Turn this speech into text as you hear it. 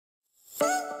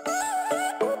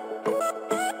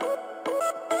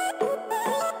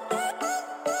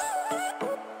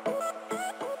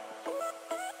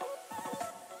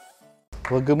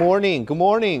Well, good morning. Good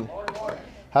morning.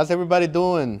 How's everybody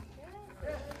doing?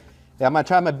 Yeah, I'm going to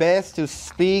try my best to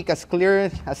speak as clear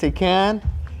as I can.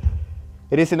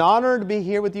 It is an honor to be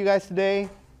here with you guys today.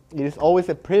 It is always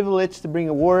a privilege to bring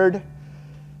a word.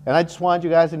 And I just want you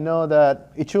guys to know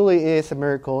that it truly is a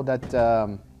miracle that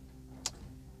to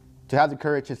have the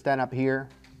courage to stand up here.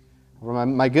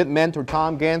 My good mentor,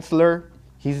 Tom Gensler,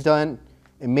 he's done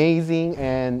amazing.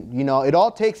 And, you know, it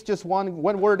all takes just one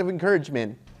word of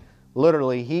encouragement.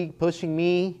 Literally, he pushing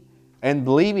me and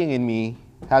believing in me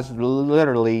has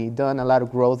literally done a lot of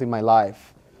growth in my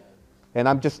life. And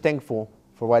I'm just thankful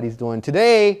for what he's doing.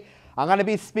 Today, I'm going to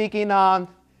be speaking on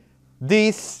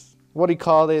this, what do you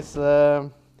call this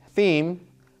theme?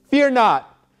 Fear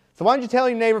not. So why don't you tell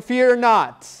your neighbor, fear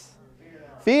not.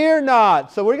 Fear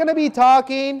not. So we're going to be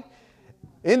talking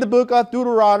in the book of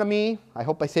Deuteronomy. I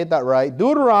hope I said that right.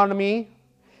 Deuteronomy.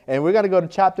 And we're going to go to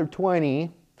chapter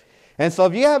 20. And so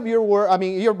if you have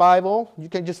your Bible, you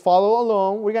can just follow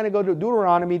along. We're going to go to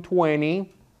Deuteronomy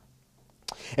 20.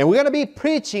 And we're going to be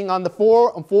preaching on the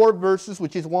four verses,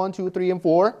 which is 1, 2, 3, and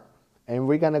 4. And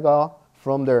we're going to go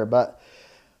from there. But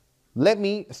let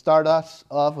me start us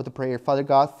off with a prayer. Father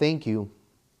God, thank you,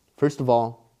 first of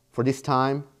all, for this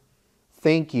time.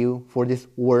 Thank you for this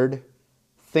word.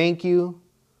 Thank you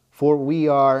for we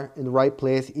are in the right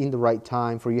place, in the right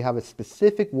time. For you have a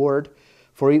specific word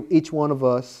for each one of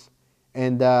us.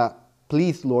 And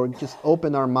please, Lord, just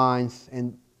open our minds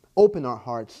and open our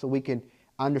hearts so we can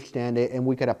understand it and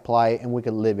we can apply it and we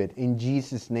can live it. In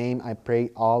Jesus' name, I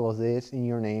pray all of this in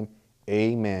your name.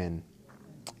 Amen.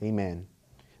 Amen.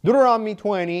 Deuteronomy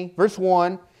 20, verse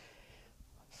 1.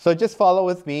 So just follow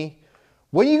with me.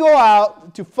 When you go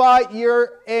out to fight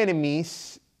your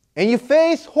enemies and you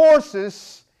face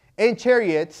horses and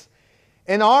chariots,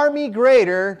 an army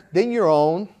greater than your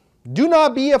own, do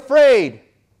not be afraid.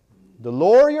 The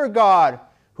Lord your God,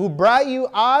 who brought you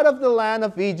out of the land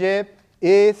of Egypt,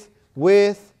 is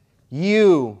with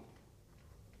you.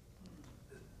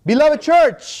 Beloved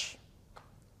church,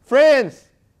 friends,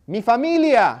 mi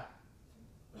familia,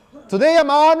 today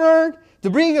I'm honored to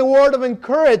bring a word of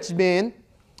encouragement.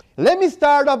 Let me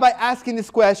start off by asking this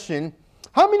question.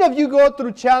 How many of you go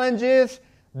through challenges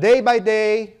day by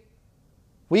day,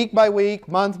 week by week,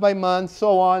 month by month,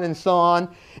 so on and so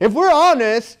on? If we're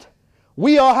honest,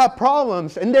 we all have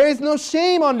problems, and there is no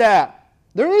shame on that.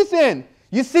 There isn't.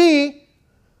 You see,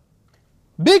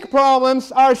 big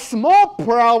problems are small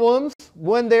problems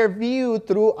when they're viewed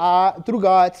through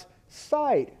God's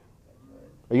sight.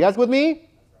 Are you guys with me?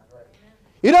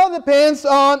 It all depends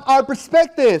on our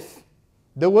perspective,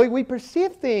 the way we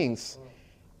perceive things.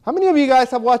 How many of you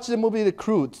guys have watched the movie The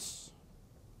Croods?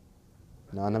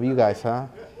 None of you guys, huh?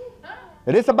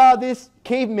 It is about this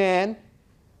caveman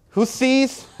who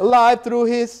sees life through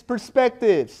his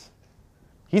perspectives.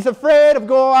 He's afraid of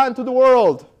going out into the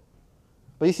world.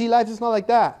 But you see, life is not like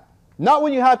that. Not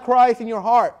when you have Christ in your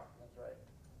heart.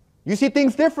 You see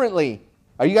things differently.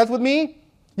 Are you guys with me?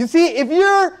 You see, if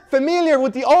you're familiar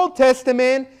with the Old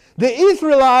Testament, the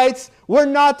Israelites were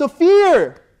not to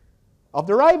fear of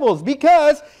the rivals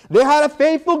because they had a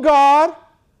faithful God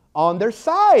on their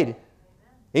side.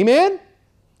 Amen?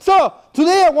 So,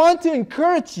 today I want to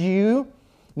encourage you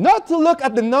not to look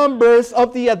at the numbers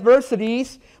of the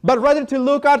adversities, but rather to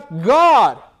look at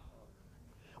God.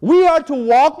 We are to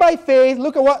walk by faith.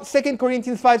 Look at what 2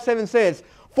 Corinthians 5:7 says.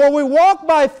 For we walk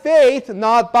by faith,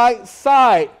 not by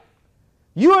sight.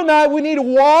 You and I, we need to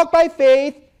walk by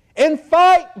faith and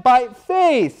fight by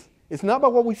faith. It's not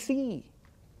about what we see.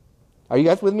 Are you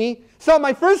guys with me? So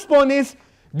my first point is,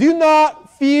 do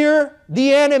not fear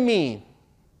the enemy.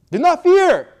 Do not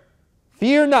fear.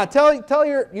 Fear not. Tell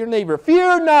your neighbor,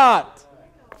 fear not.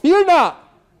 Fear not.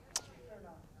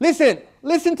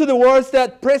 Listen to the words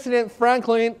that President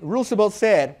Franklin Roosevelt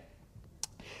said.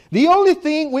 The only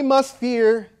thing we must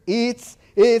fear is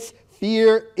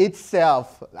fear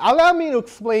itself. Allow me to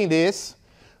explain this.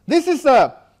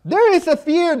 There is a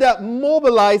fear that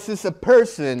mobilizes a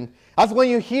person. As when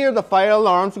you hear the fire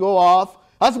alarms go off,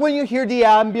 as when you hear the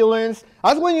ambulance,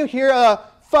 as when you hear a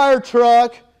fire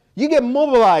truck, you get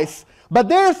mobilized. But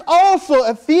there's also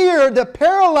a fear that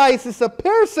paralyzes a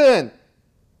person.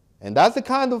 And that's the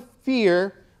kind of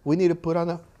fear we need to put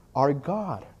on our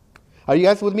God. Are you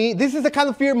guys with me? This is the kind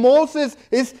of fear Moses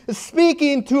is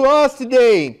speaking to us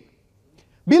today.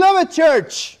 Beloved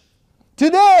church,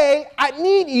 today I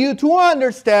need you to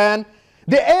understand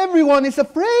that everyone is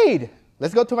afraid.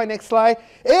 Let's go to my next slide.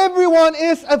 Everyone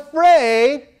is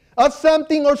afraid of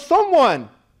something or someone.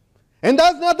 And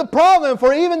that's not the problem,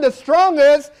 for even the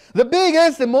strongest, the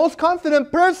biggest, the most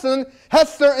confident person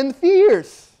has certain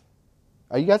fears.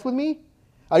 Are you guys with me?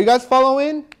 Are you guys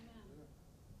following?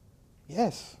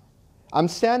 Yes. I'm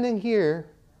standing here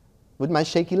with my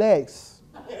shaky legs.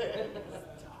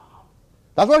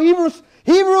 That's what Hebrews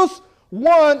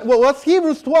 1, well, what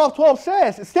Hebrews 12:12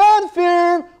 says. Stand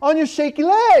firm on your shaky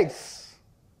legs.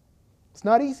 It's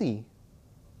not easy.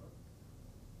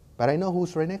 But I know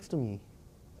who's right next to me.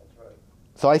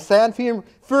 So I stand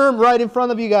firm right in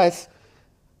front of you guys.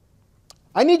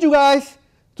 I need you guys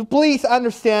to please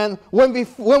understand, when we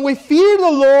fear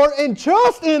the Lord and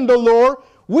trust in the Lord,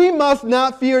 we must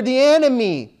not fear the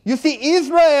enemy. You see,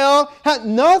 Israel had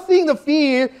nothing to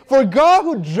fear, for God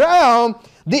who drowned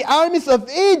the armies of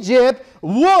Egypt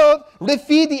would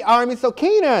defeat the armies of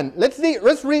Canaan.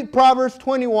 Let's read Proverbs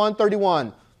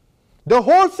 21:31. The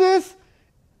horses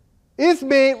is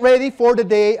made ready for the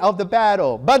day of the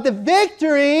battle, but the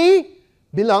victory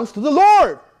belongs to the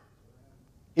Lord.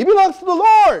 It belongs to the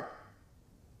Lord.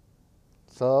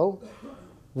 So,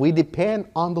 we depend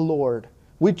on the Lord.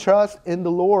 We trust in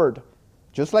the Lord.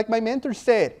 Just like my mentor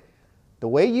said, the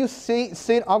way you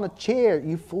sit on a chair,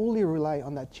 you fully rely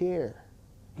on that chair.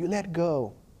 You let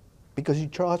go because you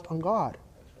trust on God.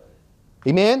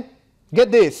 Amen?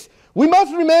 Get this. We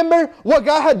must remember what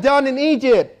God had done in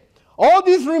Egypt. All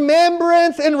these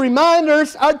remembrance and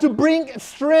reminders are to bring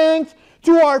strength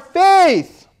to our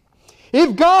faith.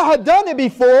 If God had done it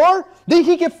before, then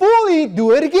He can fully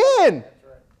do it again.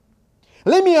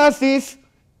 Let me ask this.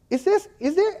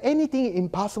 Is there anything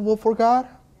impossible for God?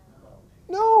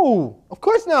 No, of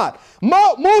course not.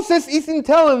 Moses isn't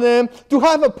telling them to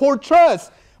have a poor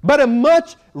trust, but a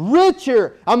much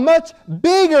richer, a much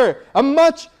bigger, a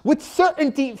much with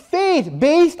certainty faith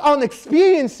based on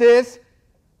experiences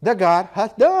that God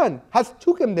has done, has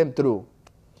taken them through.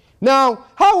 Now,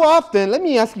 how often, let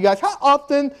me ask you guys, how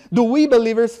often do we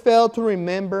believers fail to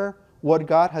remember what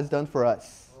God has done for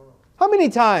us? How many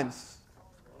times?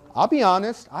 I'll be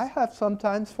honest, I have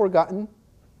sometimes forgotten.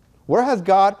 Where has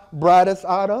God brought us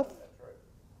out of?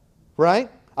 Right?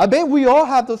 I bet we all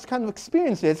have those kind of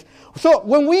experiences. So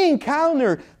when we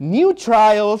encounter new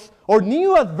trials or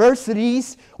new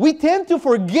adversities, we tend to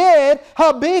forget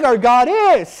how big our God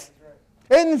is.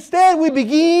 And instead we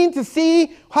begin to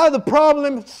see how the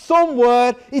problem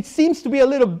somewhat, it seems to be a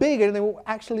little bigger than it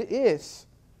actually is.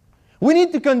 We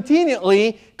need to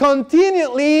continually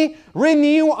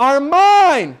renew our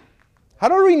mind. How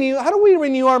do we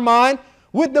renew our mind?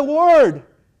 With the Word.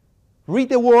 Read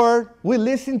the Word. We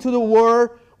listen to the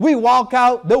Word. We walk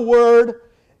out the Word.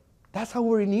 That's how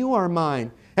we renew our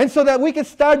mind. And so that we can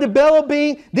start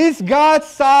developing this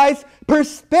God-sized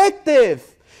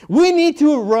perspective. We need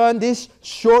to run this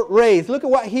short race. Look at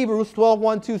what Hebrews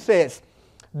 12:1-2 says.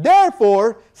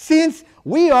 Therefore, since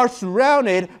we are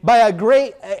surrounded by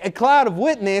a cloud of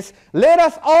witness, let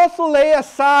us also lay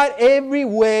aside every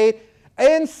weight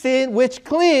and sin which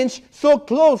clinch so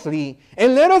closely,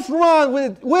 and let us run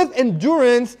with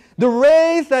endurance the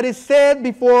race that is set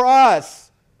before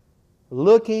us,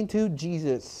 looking to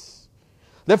Jesus,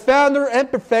 the founder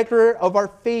and perfecter of our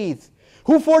faith,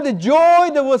 who for the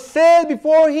joy that was set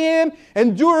before Him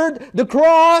endured the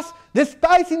cross,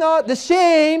 despising not the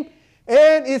shame,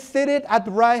 and is seated at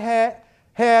the right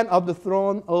hand of the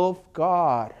throne of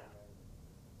God.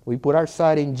 We put our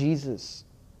sight in Jesus.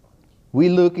 We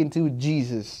look into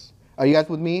Jesus. Are you guys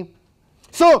with me?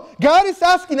 So God is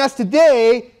asking us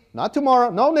today, not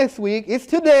tomorrow, not next week, it's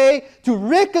today, to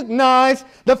recognize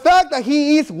the fact that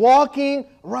He is walking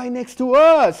right next to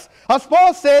us. As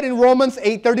Paul said in Romans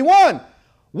 8:31,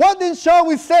 what then shall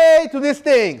we say to these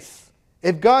things?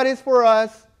 If God is for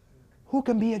us, who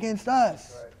can be against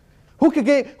us? Right.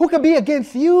 Who can be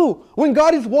against you when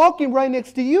God is walking right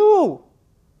next to you?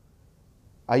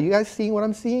 Are you guys seeing what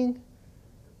I'm seeing?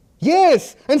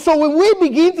 Yes. And so when we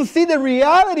begin to see the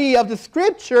reality of the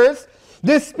Scriptures,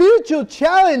 the spiritual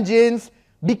challenges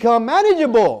become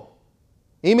manageable.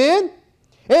 Amen?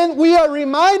 And we are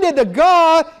reminded that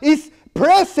God is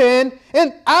present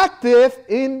and active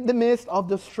in the midst of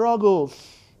the struggles.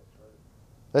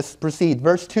 Let's proceed.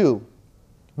 Verse 2.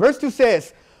 Verse 2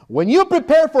 says, when you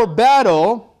prepare for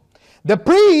battle, the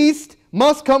priest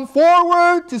must come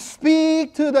forward to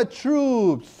speak to the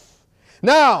troops.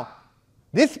 Now,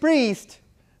 this priest,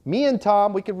 me and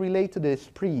Tom, we can relate to this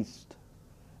priest.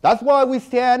 That's why we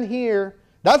stand here.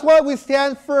 That's why we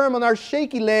stand firm on our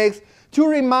shaky legs to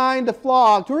remind the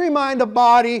flock, to remind the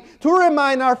body, to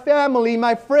remind our family,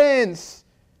 my friends.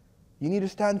 You need to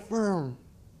stand firm.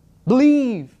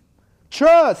 Believe.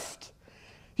 Trust.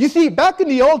 You see, back in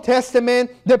the Old Testament,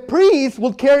 the priests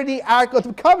will carry the Ark of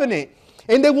the Covenant.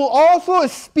 And they will also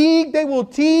speak, they will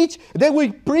teach, they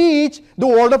will preach the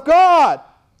Word of God.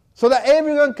 So that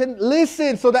everyone can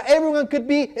listen, so that everyone could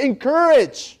be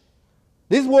encouraged.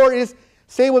 This word is,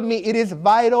 say with me, it is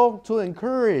vital to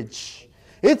encourage.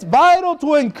 It's vital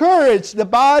to encourage the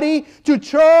body to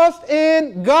trust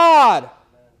in God.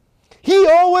 He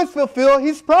always fulfills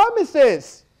His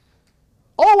promises.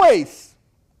 Always.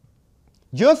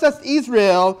 Just as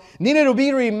Israel needed to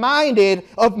be reminded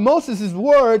of Moses'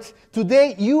 words,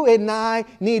 today you and I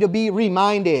need to be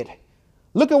reminded.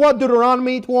 Look at what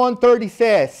Deuteronomy 1:30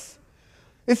 says.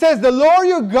 It says, the Lord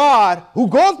your God, who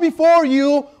goes before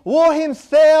you, will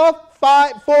Himself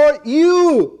fight for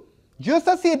you, just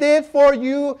as He did for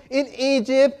you in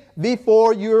Egypt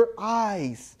before your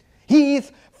eyes. He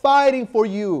is fighting for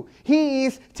you. He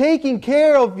is taking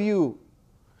care of you.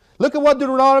 Look at what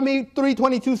Deuteronomy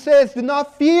 3:22 says. Do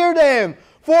not fear them,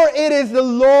 for it is the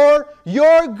Lord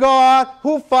your God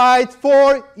who fights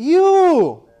for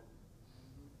you.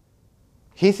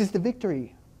 His is the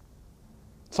victory.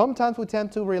 Sometimes we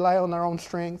tend to rely on our own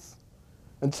strengths.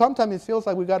 And sometimes it feels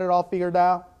like we got it all figured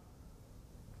out.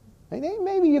 And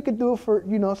maybe you could do it for,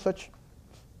 such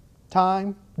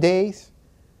time, days.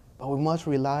 But we must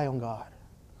rely on God.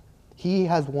 He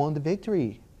has won the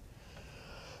victory.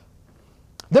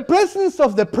 The presence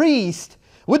of the priest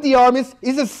with the armies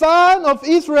is a sign of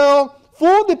Israel's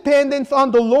full dependence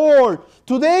on the Lord.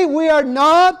 Today we are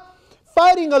not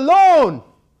fighting alone.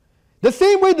 The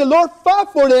same way the Lord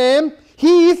fought for them,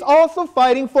 He is also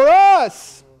fighting for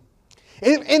us.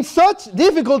 In such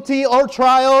difficulty or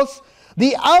trials,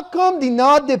 the outcome did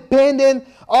not depend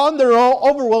on their own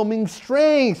overwhelming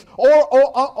strength or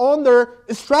on their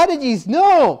strategies.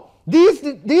 No.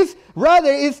 This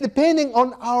rather is depending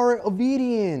on our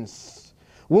obedience.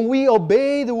 When we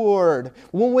obey the Word,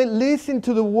 when we listen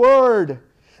to the Word.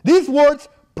 These words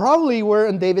probably were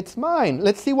in David's mind.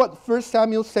 Let's see what 1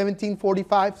 Samuel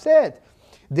 17:45 said.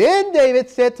 Then David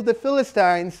said to the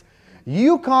Philistines,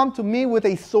 you come to me with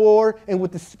a sword and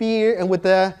with a spear and with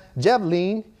a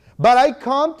javelin, but I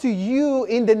come to you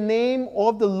in the name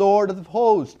of the Lord of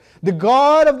hosts, the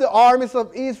God of the armies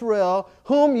of Israel,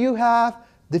 whom you have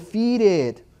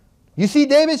defeated. You see,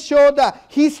 David showed that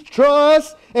his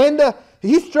trust in the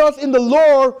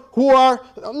Lord.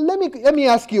 Let me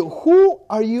ask you, who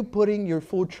are you putting your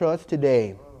full trust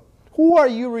today? Who are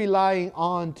you relying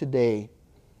on today?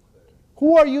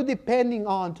 Who are you depending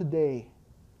on today?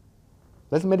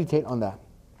 Let's meditate on that.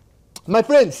 My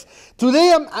friends,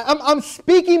 today I'm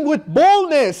speaking with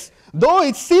boldness. Though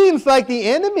it seems like the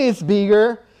enemy is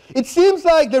bigger, it seems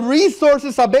like the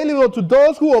resources available to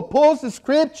those who oppose the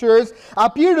Scriptures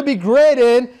appear to be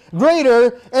greater,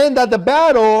 and that the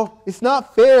battle is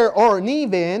not fair or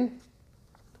uneven.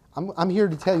 I'm here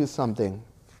to tell you something.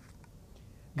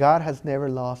 God has never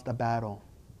lost a battle.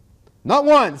 Not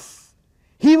once.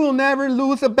 He will never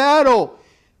lose a battle.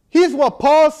 Here's what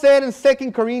Paul said in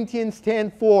 2 Corinthians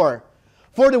 10:4.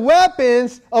 For the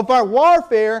weapons of our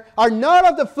warfare are not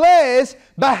of the flesh,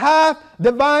 but have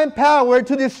divine power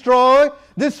to destroy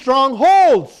the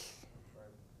strongholds.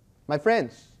 My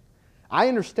friends, I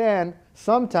understand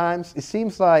sometimes it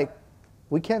seems like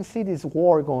we can't see this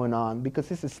war going on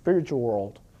because it's a spiritual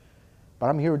world. But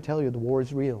I'm here to tell you the war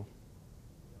is real.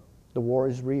 The war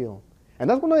is real. And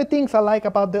that's one of the things I like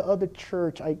about the other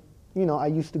church I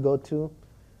used to go to.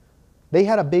 They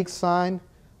had a big sign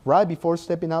right before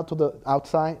stepping out to the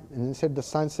outside, and it said, the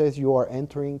sign says you are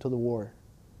entering to the war.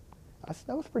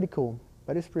 That was pretty cool,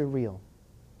 but it's pretty real.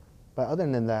 But other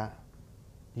than that,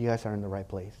 you guys are in the right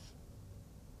place.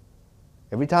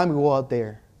 Every time we go out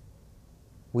there,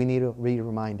 we need to be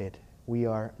reminded,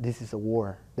 this is a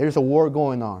war. There's a war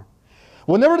going on.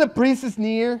 Whenever the priest is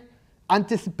near,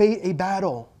 anticipate a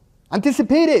battle.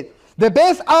 Anticipate it. The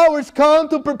best hours come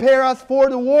to prepare us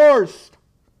for the worst.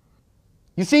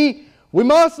 You see, we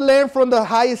must learn from the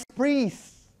highest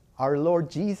priest, our Lord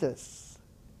Jesus.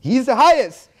 He's the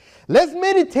highest. Let's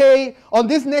meditate on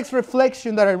this next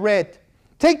reflection that I read.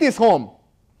 Take this home.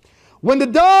 When the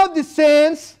dove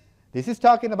descends, this is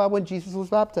talking about when Jesus was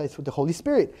baptized with the Holy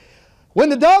Spirit. When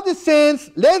the dove descends,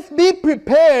 let's be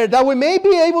prepared that we may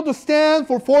be able to stand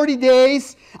for 40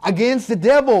 days against the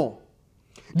devil.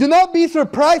 Do not be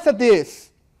surprised at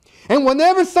this. And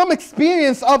whenever some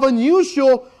experience of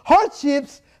unusual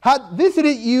hardships had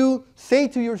visited you, say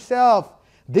to yourself,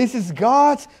 this is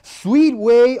God's sweet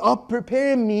way of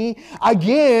preparing me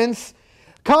against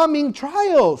coming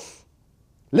trials.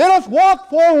 Let us walk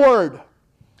forward,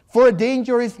 for a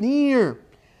danger is near.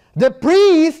 The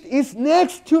priest is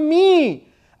next to me.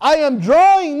 I am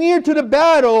drawing near to the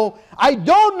battle. I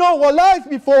don't know what lies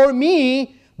before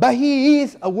me, but He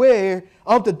is aware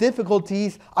of the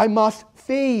difficulties I must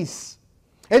face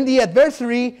and the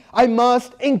adversary I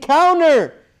must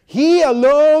encounter. He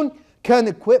alone can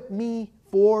equip me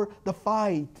for the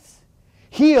fight.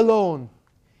 He alone.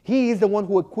 He is the one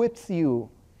who equips you.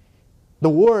 The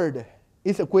Word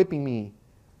is equipping me.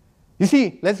 You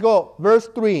see, let's go. Verse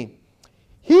 3.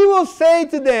 He will say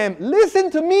to them,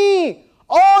 listen to me,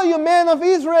 all you men of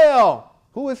Israel.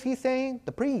 Who is He saying?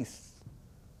 The priests.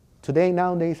 Today,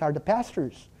 nowadays, are the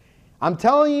pastors. I'm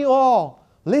telling you all,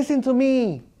 listen to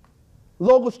me,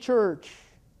 Logos Church.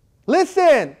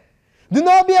 Listen. Do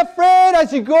not be afraid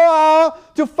as you go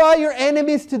out to fight your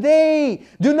enemies today.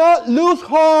 Do not lose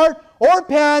heart or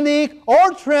panic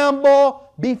or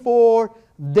tremble before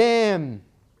them.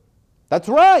 That's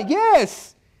right,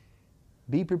 yes.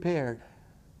 Be prepared.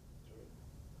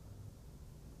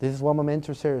 This is what my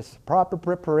mentor says. Proper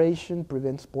preparation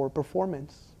prevents poor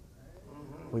performance.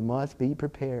 We must be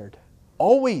prepared.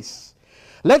 Always.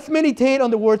 Let's meditate on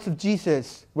the words of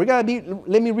Jesus. Let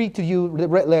me read to you the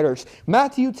red letters.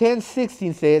 Matthew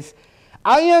 10:16 says,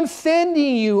 I am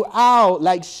sending you out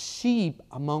like sheep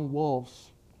among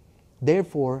wolves.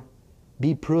 Therefore,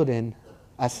 be prudent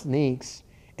as snakes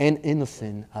and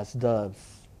innocent as doves.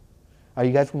 Are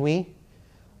you guys with me?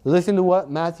 Listen to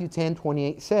what Matthew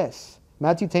 10:28 says.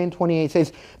 Matthew 10:28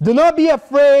 says, do not be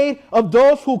afraid of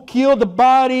those who kill the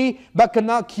body but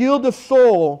cannot kill the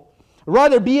soul.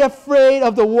 Rather, be afraid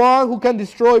of the one who can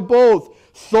destroy both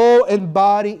soul and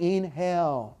body in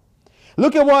hell.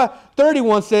 Look at what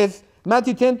 31 says.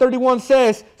 Matthew 10:31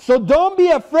 says, so don't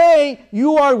be afraid,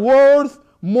 you are worth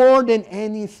more than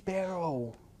any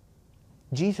sparrow.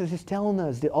 Jesus is telling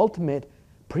us, the ultimate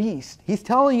priest. He's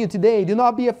telling you today, do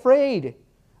not be afraid.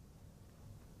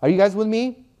 Are you guys with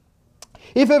me?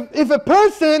 If a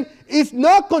person is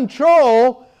not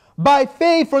controlled by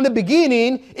faith from the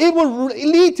beginning, it will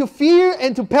lead to fear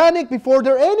and to panic before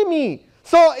their enemy.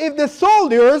 So if the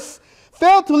soldiers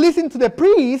fail to listen to the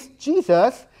priest,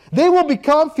 Jesus, they will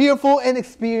become fearful and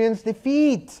experience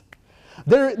defeat.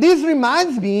 This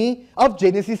reminds me of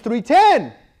Genesis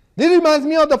 3:10. This reminds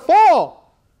me of the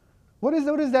fall. What is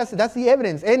that? That's the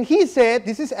evidence. And he said,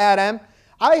 this is Adam,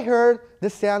 I heard the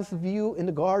sounds of you in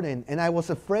the garden, and I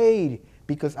was afraid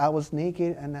because I was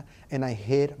naked and I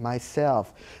hid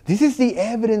myself. This is the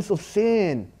evidence of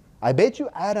sin. I bet you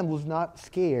Adam was not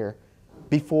scared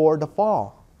before the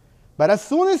fall. But as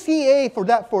soon as he ate for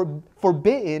that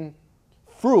forbidden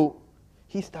fruit,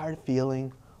 he started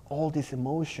feeling all these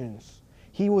emotions.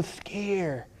 He was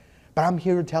scared. But I'm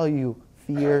here to tell you,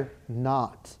 fear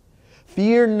not.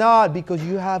 Fear not, because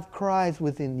you have Christ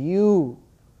within you.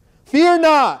 Fear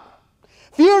not.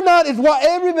 Fear not is what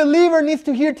every believer needs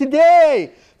to hear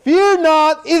today. Fear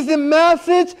not is the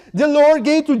message the Lord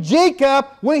gave to Jacob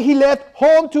when he left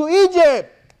home to Egypt.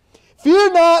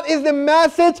 Fear not is the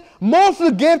message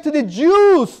Moses gave to the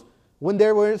Jews when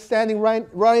they were standing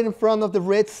right in front of the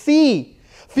Red Sea.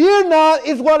 Fear not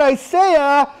is what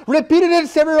Isaiah repeated it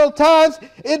several times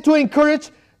to encourage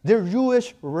the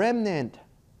Jewish remnant.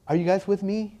 Are you guys with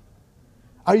me?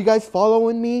 Are you guys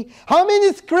following me? How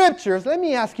many scriptures, let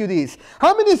me ask you this.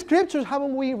 How many scriptures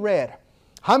haven't we read?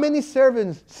 How many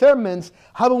sermons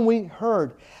haven't we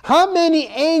heard? How many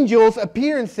angels'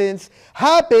 appearances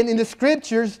happen in the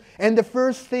scriptures, and the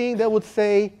first thing they would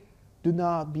say, do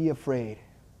not be afraid.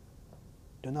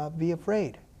 Do not be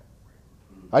afraid.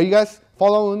 Are you guys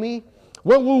following me?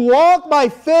 When we walk by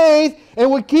faith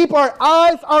and we keep our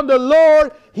eyes on the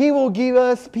Lord, He will give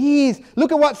us peace.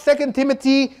 Look at what 2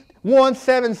 Timothy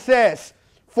 1:7 says.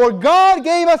 For God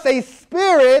gave us a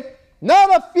spirit,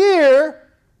 not of fear,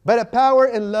 but a power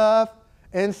and love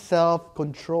and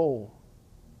self-control.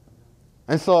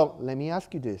 And so, let me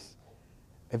ask you this.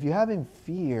 If you have in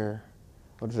fear,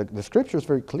 the scripture is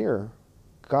very clear.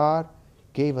 God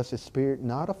gave us a spirit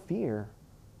not of fear.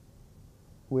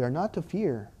 We are not to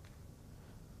fear.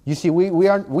 You see, we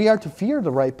are to fear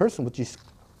the right person, which is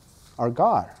our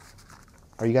God.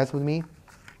 Are you guys with me?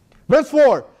 Verse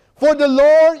 4. For the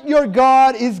Lord your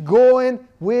God is going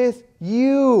with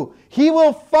you. He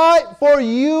will fight for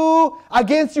you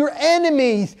against your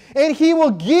enemies, and He will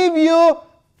give you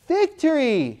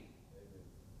victory.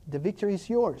 The victory is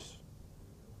yours.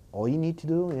 All you need to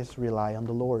do is rely on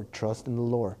the Lord, trust in the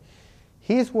Lord.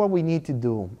 Here's what we need to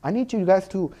do. I need you guys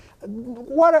to,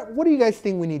 what do you guys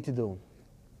think we need to do?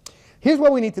 Here's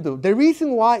what we need to do. The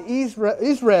reason why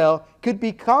Israel could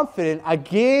be confident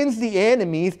against the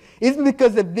enemies is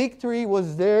because the victory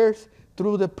was theirs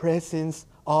through the presence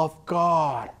of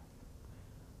God.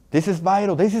 This is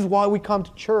vital. This is why we come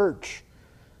to church.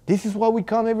 This is why we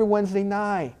come every Wednesday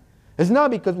night. It's not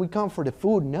because we come for the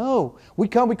food. No. We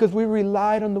come because we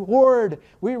relied on the Word.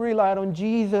 We relied on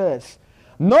Jesus.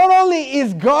 Not only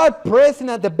is God present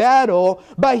at the battle,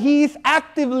 but He is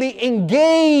actively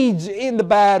engaged in the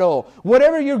battle.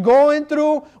 Whatever you're going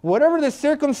through, whatever the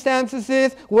circumstances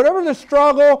is, whatever the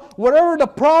struggle, whatever the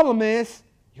problem is,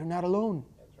 you're not alone.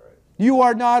 That's right. You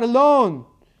are not alone.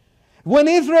 When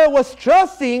Israel was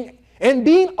trusting and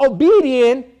being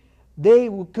obedient, they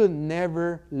could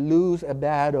never lose a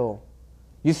battle.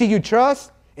 You see, you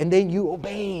trust and then you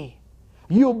obey.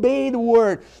 You obey the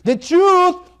word. The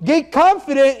truth, get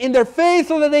confident in their faith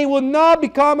so that they will not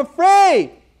become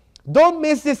afraid. Don't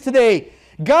miss this today.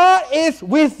 God is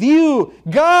with you.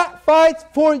 God fights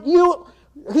for you.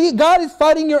 God is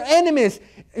fighting your enemies,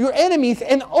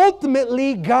 and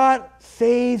ultimately God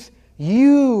saves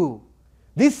you.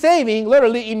 This saving,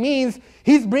 literally, it means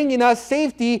He's bringing us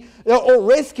safety or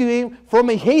rescuing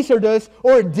from a hazardous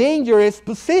or dangerous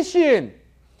position.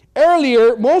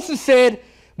 Earlier, Moses said,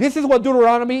 this is what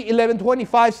Deuteronomy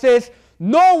 11:25 says,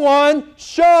 no one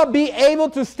shall be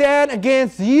able to stand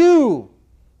against you.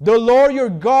 The Lord your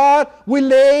God will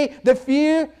lay the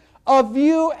fear of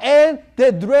you and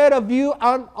the dread of you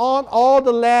on all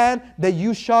the land that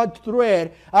you shall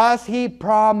tread, as He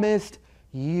promised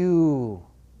you.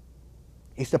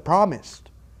 It's the promise.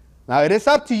 Now, it is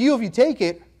up to you if you take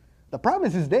it. The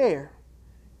promise is there.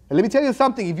 And let me tell you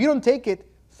something. If you don't take it,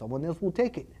 someone else will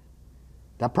take it.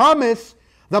 The promise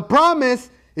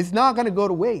is not going to go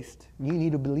to waste. You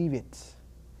need to believe it.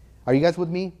 Are you guys with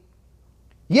me?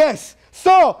 Yes.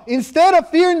 So, instead of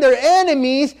fearing their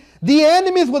enemies, the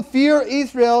enemies would fear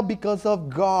Israel because of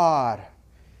God.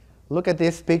 Look at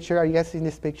this picture. Are you guys seeing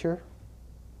this picture?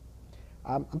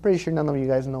 I'm pretty sure none of you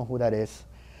guys know who that is.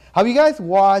 Have you guys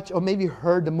watched or maybe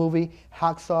heard the movie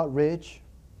Hacksaw Ridge?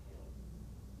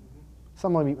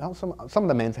 Some of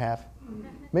the men have.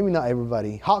 Maybe not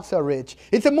everybody. Hacksaw Ridge.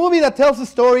 It's a movie that tells a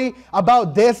story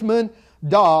about Desmond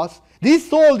Doss. This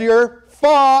soldier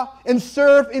fought and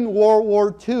served in World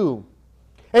War II.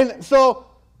 And so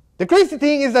the crazy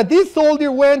thing is that this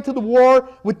soldier went to the war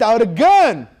without a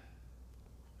gun.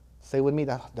 Say with me,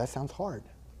 that sounds hard.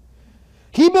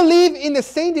 He believed in the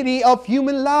sanctity of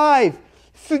human life.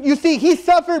 So you see, he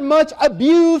suffered much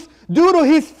abuse due to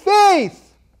his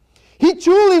faith. He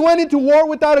truly went into war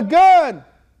without a gun.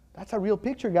 That's a real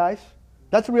picture, guys.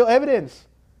 That's real evidence.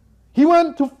 He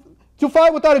went to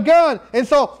fight without a gun. And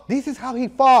so this is how he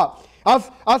fought.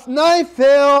 As night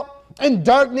fell and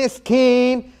darkness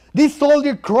came, this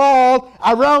soldier crawled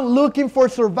around looking for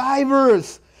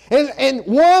survivors. And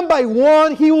one by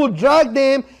one, he will drag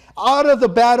them out of the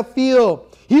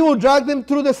battlefield. He will drag them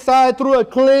through the side, through a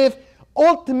cliff,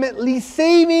 ultimately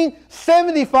saving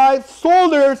 75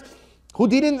 soldiers who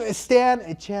didn't stand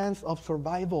a chance of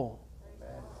survival.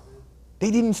 They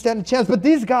didn't stand a chance. But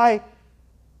this guy,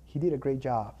 he did a great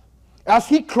job. As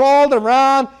he crawled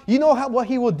around, you know what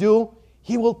he will do?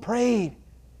 He will pray.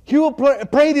 He will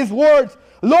pray these words.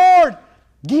 Lord,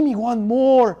 give me one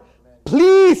more.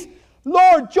 Please,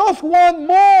 Lord, just one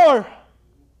more.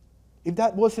 If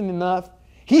that wasn't enough,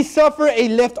 he suffered a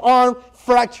left arm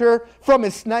fracture from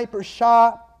a sniper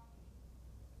shot.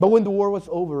 But when the war was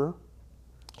over,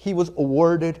 he was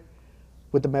awarded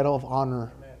with the Medal of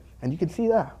Honor. Amen. And you can see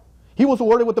that. He was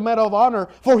awarded with the Medal of Honor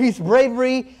for his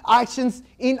bravery actions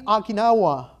in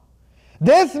Okinawa.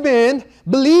 Desmond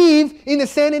believed in the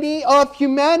sanity of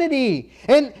humanity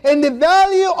and the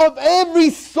value of every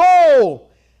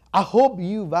soul. I hope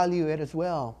you value it as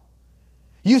well.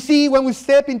 You see, when we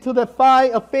step into the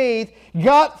fight of faith,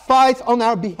 God fights on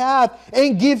our behalf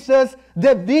and gives us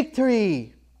the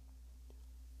victory.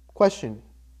 Question: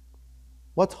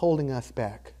 what's holding us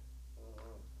back?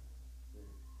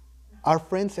 Our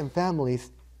friends and families,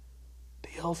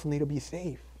 they also need to be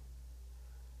safe.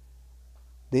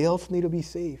 They also need to be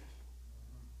safe.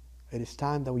 It is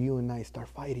time that you and I start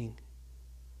fighting.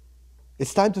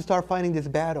 It's time to start fighting this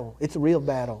battle. It's a real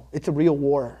battle. It's a real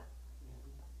war.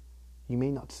 You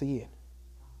may not see it,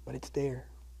 but it's there.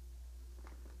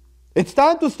 It's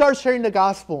time to start sharing the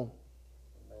gospel.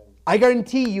 I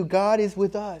guarantee you, God is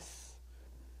with us.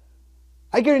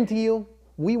 I guarantee you,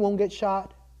 we won't get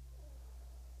shot.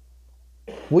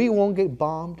 We won't get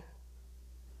bombed.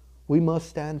 We must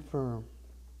stand firm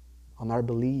on our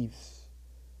beliefs.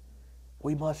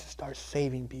 We must start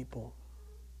saving people.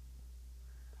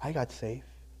 I got saved.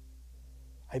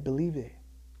 I believe it.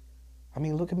 I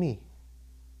mean, look at me.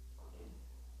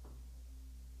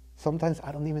 Sometimes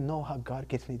I don't even know how God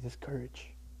gives me this courage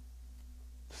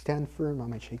to stand firm on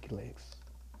my shaky legs.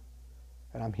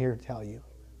 And I'm here to tell you,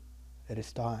 it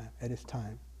is time. It is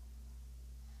time.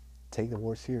 take the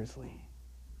word seriously.